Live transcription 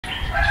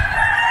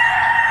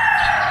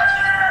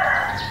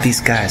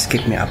These guys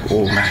kept me up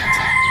all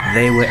night.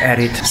 They were at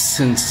it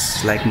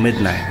since like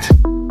midnight.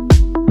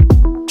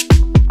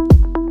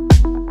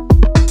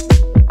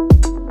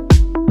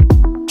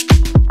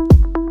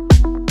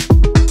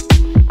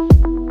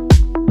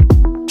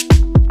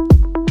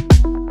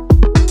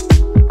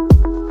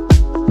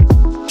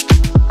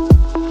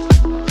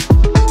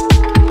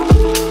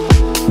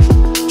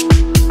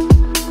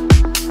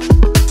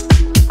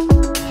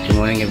 Good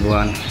morning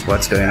everyone,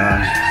 what's going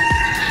on?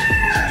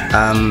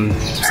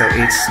 So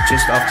it's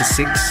just after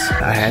 6.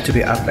 I had to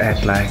be up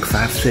at like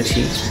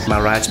 5:30. My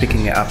ride's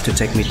picking me up to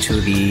take me to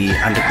the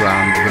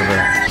Underground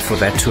River for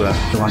that tour.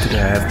 I wanted to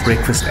have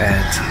breakfast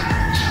at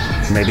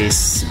maybe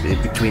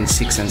between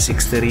 6 and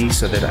 6:30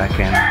 so that I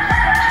can,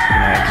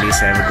 at least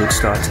have a good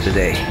start to the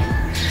day.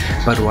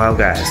 But wow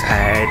guys, I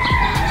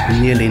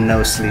had nearly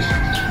no sleep.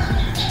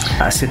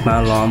 I set my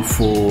alarm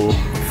for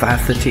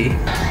 5:30,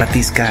 but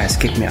these guys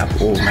kept me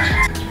up all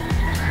night.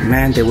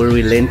 Man, they were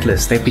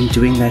relentless. They've been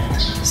doing that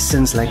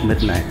since like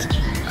midnight.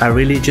 I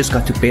really just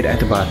got to bed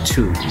at about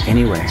 2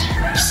 anyway.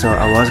 So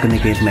I was gonna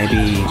get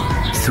maybe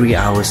 3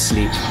 hours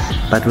sleep.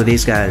 But with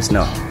these guys,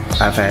 no.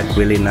 I've had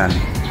really none.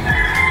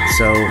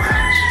 So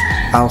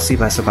I'll see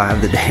if I survive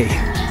the day.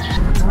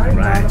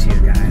 Right here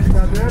guys.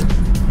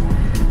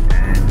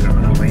 And we're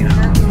on our way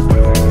now.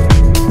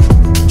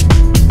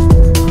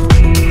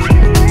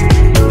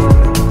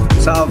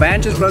 So our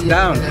van just broke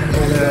down.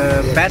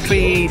 The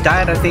battery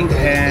died, I think,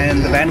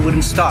 and the van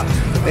wouldn't start.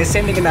 They're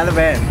sending another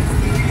van.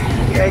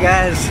 Hey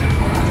guys,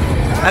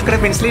 I could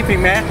have been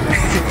sleeping, man.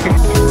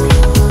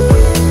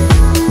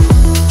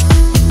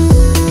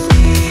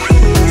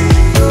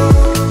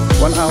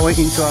 1 hour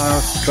into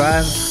our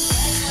drive,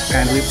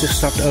 and we've just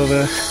stopped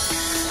over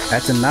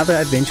at another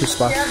adventure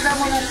spot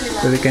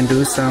where we can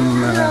do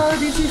some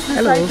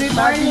hello.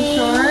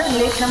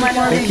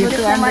 Thank you.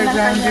 To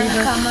Underground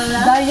River.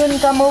 Dayon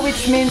Kamo,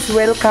 which means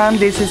welcome.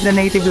 This is the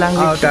native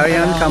language. Oh,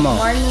 Dayon Kamo.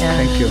 Yeah.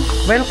 Thank you.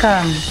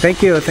 Welcome.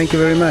 Thank you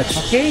very much.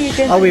 Okay, you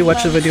can. Oh, we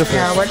watch the video first.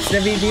 Yeah, watch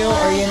the video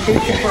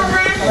orientation for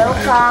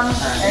welcome.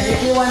 And if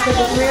you want to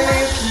do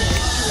it.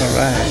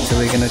 Alright, so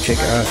we're gonna check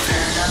out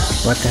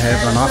what they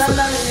have on offer.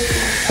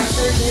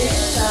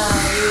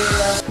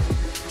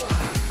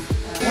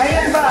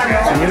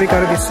 So here we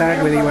gotta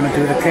decide whether you want to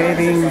do the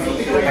caving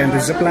and the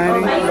zip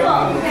lining.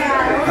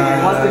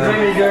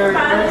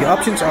 The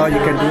options are you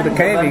can do the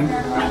caving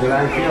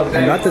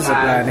and not the zip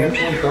lining,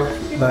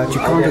 but you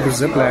can't do the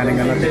zip lining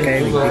and not the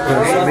caving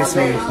because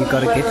obviously you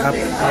gotta get up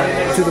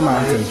to the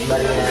mountain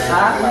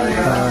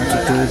to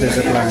do the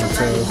zip line.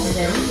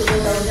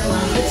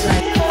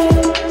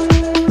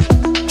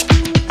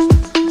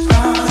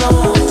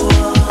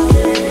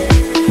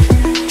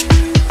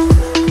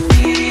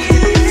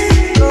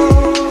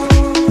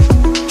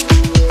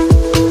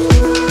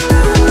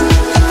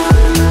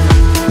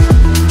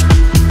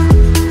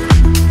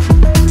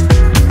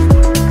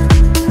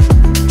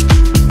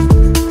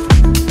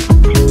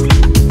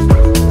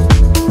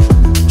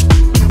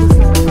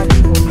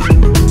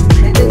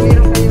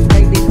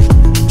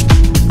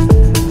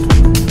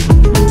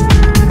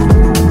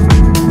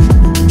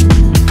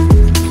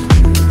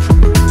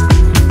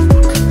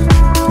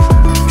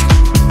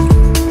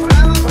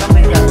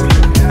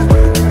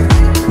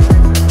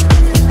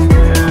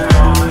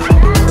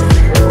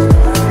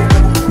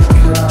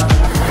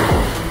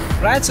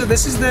 So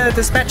this is the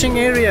dispatching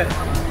area.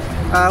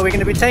 We're going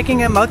to be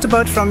taking a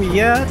motorboat from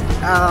here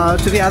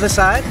to the other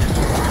side,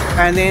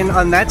 and then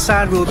on that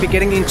side we'll be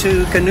getting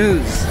into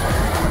canoes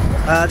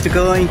to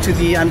go into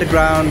the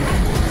Underground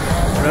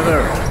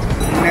River.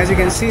 And as you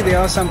can see, there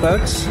are some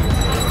boats.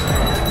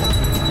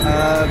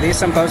 There's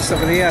some boats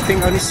over there. I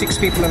think only 6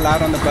 people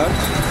allowed on the boat.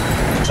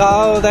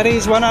 So that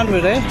is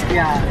 100, eh?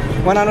 Yeah.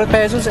 100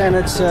 pesos, and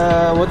it's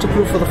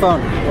waterproof for the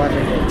phone.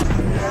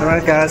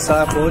 Alright guys, so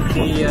I bought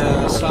the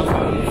cell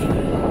phone,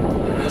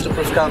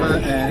 waterproof cover,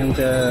 and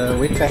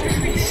wet pack.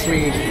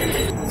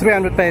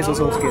 300 pesos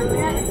altogether.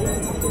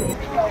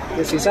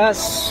 This is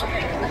us.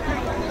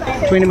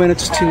 20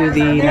 minutes to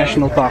the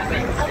national park.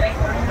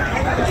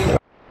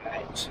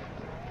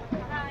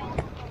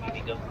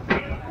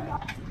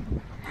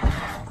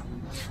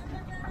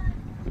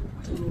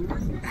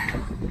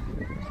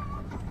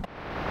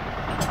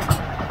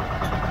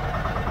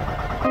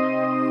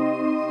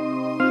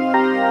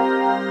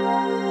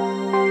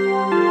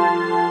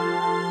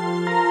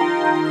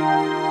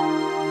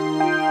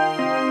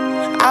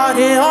 Out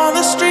here on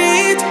the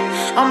street,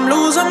 I'm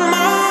losing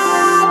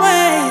my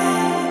way.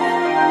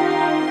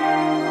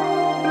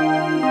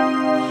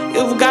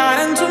 You've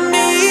gotten to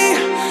me,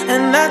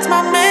 and that's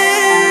my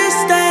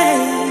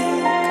mistake.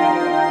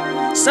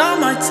 Some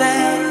might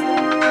say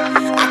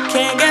I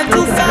can't get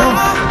too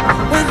far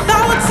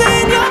without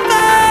seeing your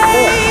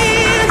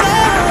face.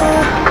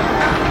 Oh.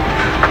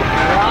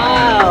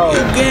 Wow.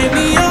 You gave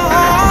me your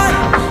heart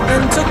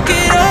and took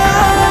it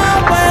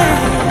away.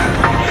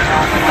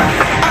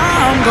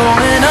 I'm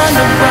going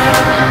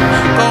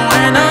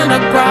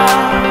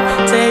underground,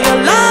 till your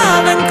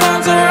loving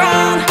comes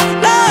around,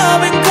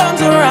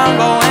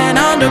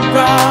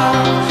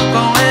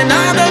 going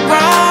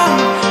underground,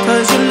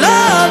 'cause your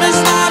love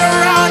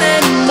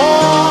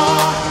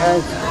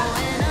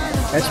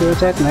where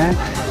it's at, man.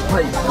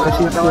 This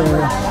is the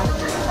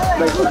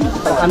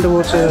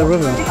underwater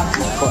river.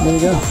 There we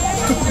go.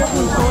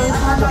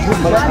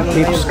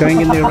 Keeps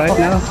going in there right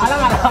now.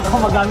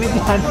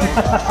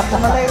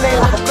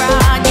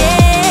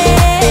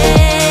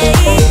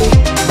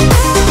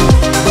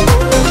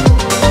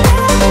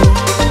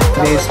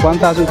 There's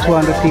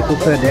 1,200 people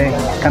per day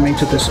coming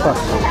to this spot.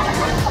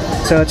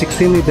 So it's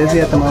extremely busy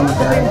at the moment.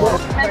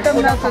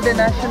 Welcome now to the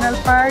National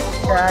Park,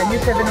 the New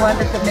 7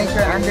 Wonders of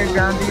Nature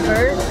Underground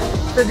River.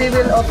 So they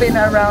will open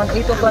around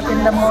 8 o'clock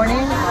in the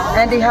morning,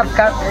 and they have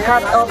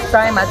cut-off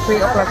time at 3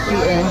 o'clock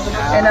p.m.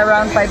 and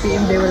around 5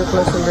 p.m. they will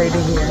close already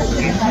here.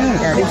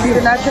 Yeah, this is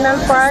the National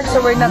Park,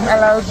 so we're not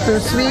allowed to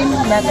swim,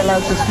 not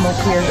allowed to smoke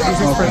here.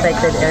 This is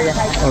protected area.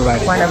 All right.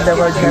 One of the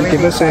world's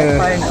heritage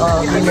sites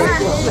of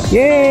UNESCO.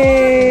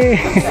 Yay!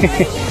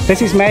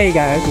 This is May,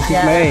 guys. This is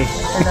May.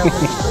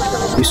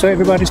 You saw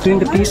everybody's doing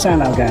the peace sign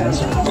now,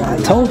 guys. I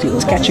told you,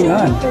 it's catching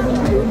on.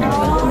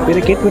 Better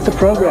get with the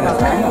program.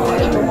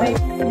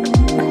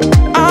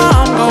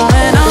 I'm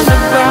going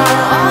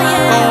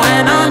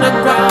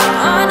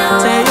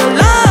underground. Say your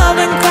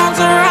loving comes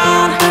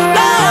around,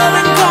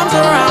 going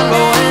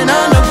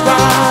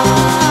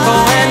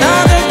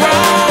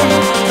underground,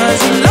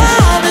 'cause your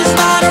love is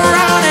not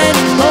around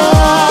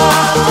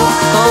anymore,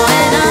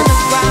 going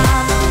underground.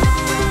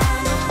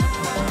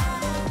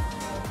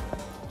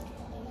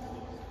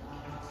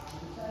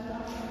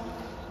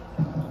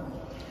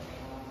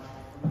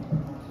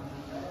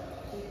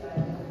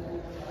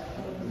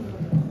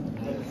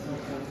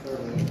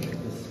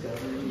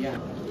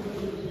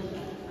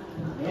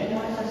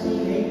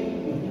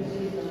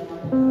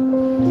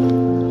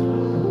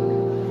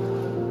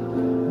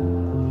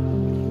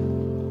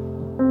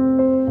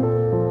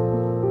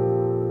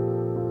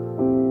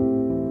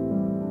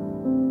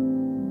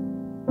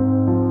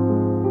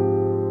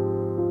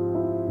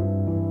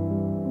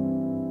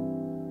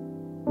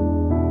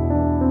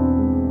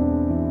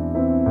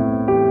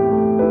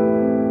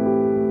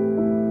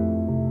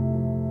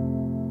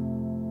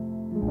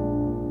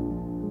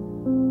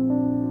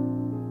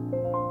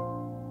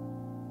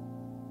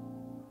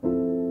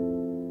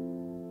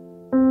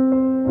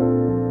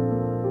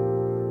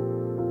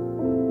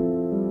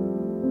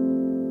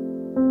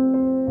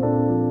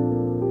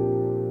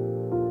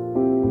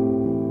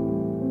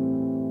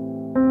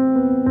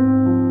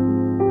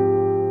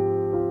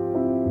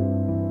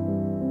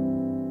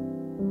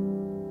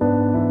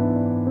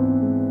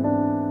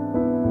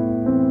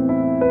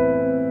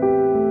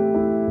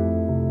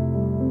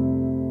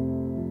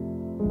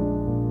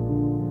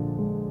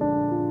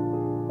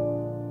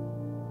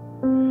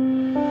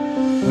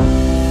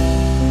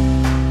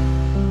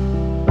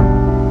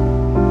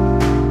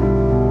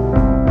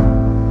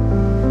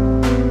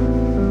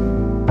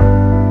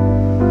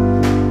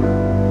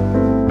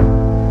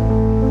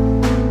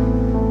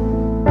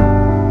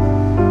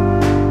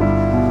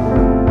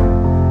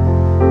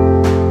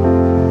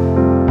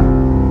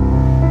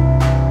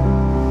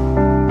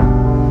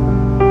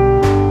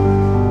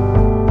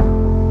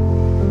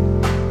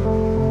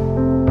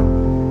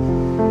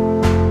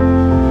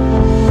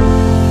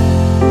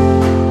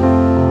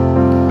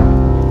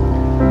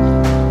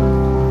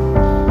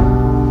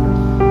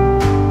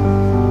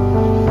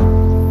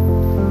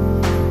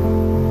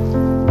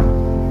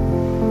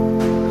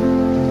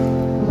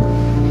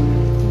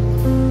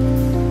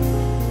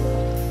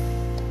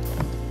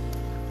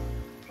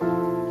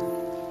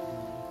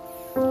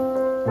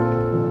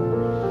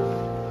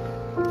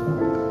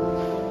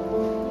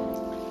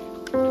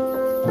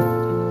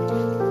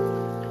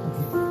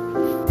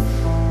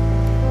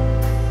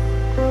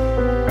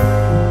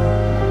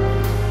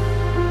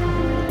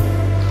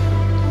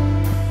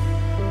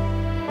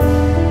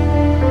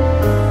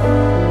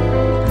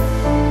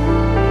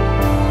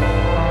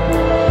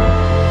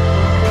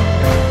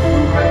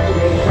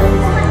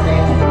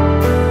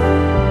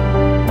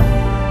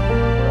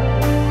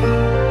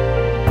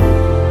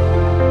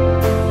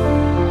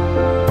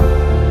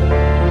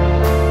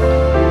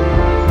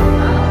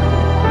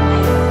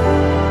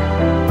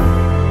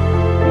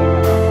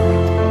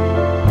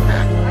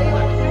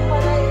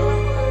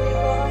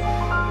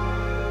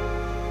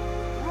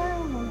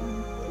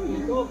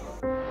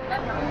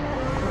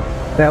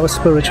 That was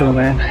spiritual,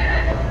 man.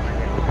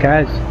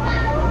 Guys,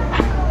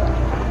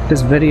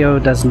 this video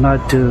does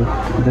not do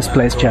this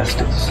place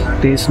justice.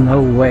 There's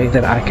no way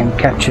that I can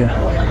capture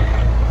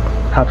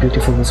how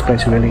beautiful this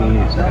place really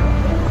is.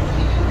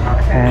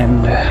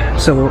 And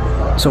so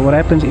what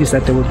happens is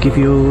that they will give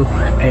you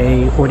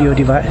a audio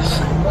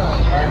device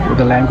with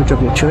the language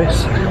of your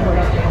choice,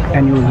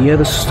 and you'll hear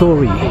the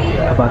story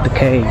about the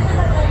cave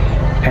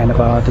and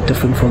about the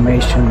different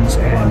formations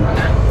and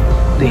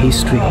the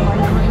history.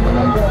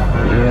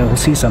 Yeah, we'll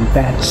see some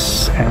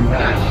bats and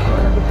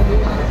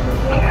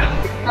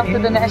up to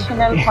the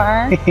National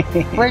Park.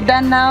 We're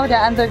done now, the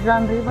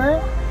Underground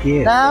River.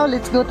 yes. Now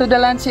let's go to the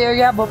lunch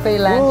area, buffet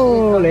lunch.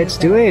 Oh, let's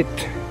do it.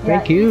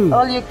 Thank you.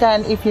 All you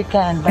can if you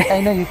can, but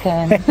I know you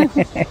can.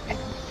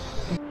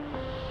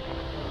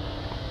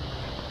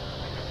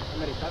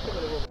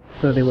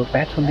 So there were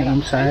bats on the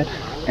inside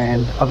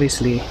and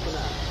obviously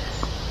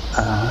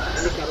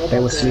they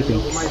were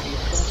sleeping.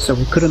 So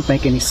we couldn't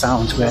make any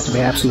sounds. We had to be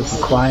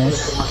absolutely quiet,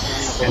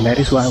 and that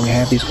is why we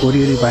have these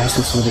audio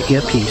devices with the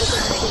earpiece,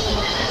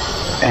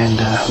 and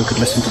we could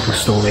listen to the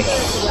story.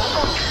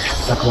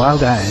 But wow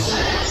guys,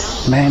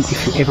 man,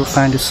 if you ever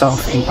find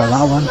yourself in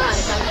Palawan,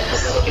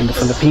 in the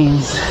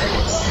Philippines,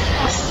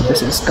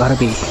 this has gotta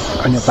be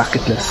on your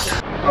bucket list.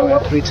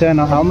 Return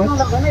our helmet.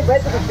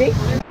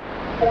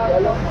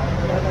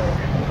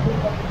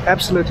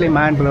 Absolutely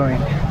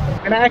mind-blowing.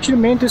 And I actually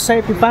meant to say,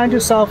 if you find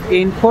yourself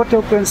in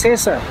Puerto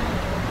Princesa,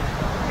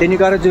 then you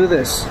gotta do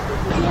this.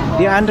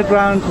 The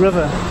Underground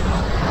River.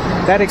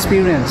 That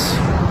experience.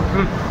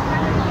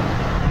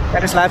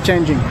 That is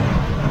life-changing.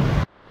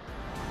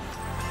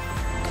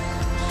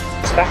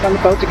 It's back on the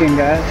boat again,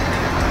 guys.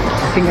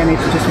 I think I need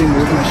to just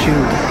remove my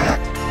shoe.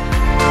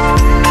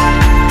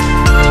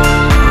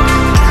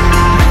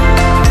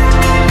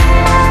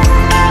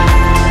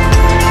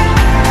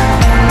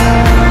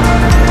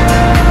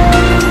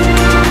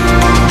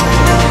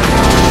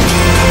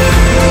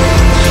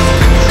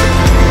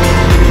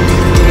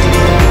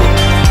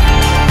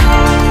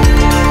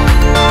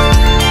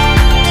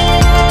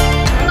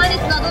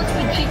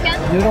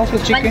 Noodles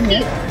with chicken,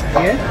 yeah?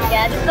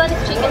 Yeah, this one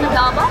is chicken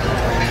adobo.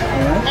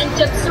 And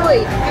chop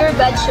suey, pure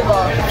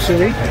vegetable.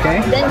 Suey, okay.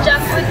 Then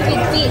jackfruit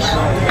with fish.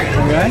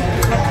 Alright.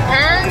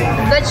 And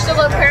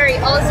vegetable curry,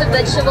 also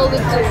vegetable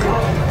with tofu.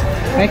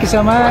 Thank you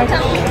so much.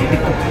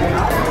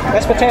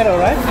 That's potato,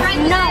 right?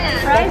 No,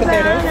 Fried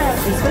potato.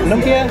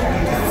 Lumpia?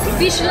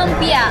 Fish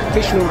lumpia.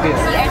 Fish lumpia.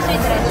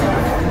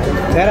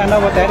 CR3 That I know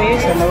what that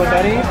is. I know what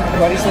that is.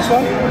 What is this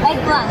one?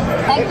 Eggplant.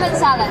 Eggplant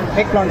salad.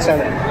 Eggplant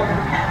salad.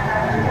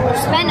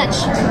 Spinach.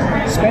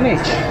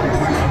 Spinach.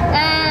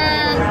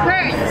 And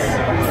currants.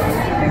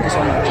 Thank you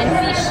so much. And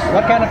fish.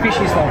 What kind of fish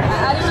is that?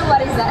 I don't know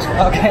what is that.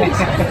 Okay.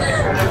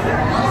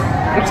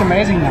 It's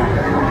amazing now.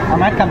 I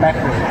might come back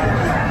for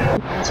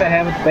it. So I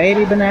have a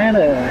baby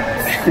banana.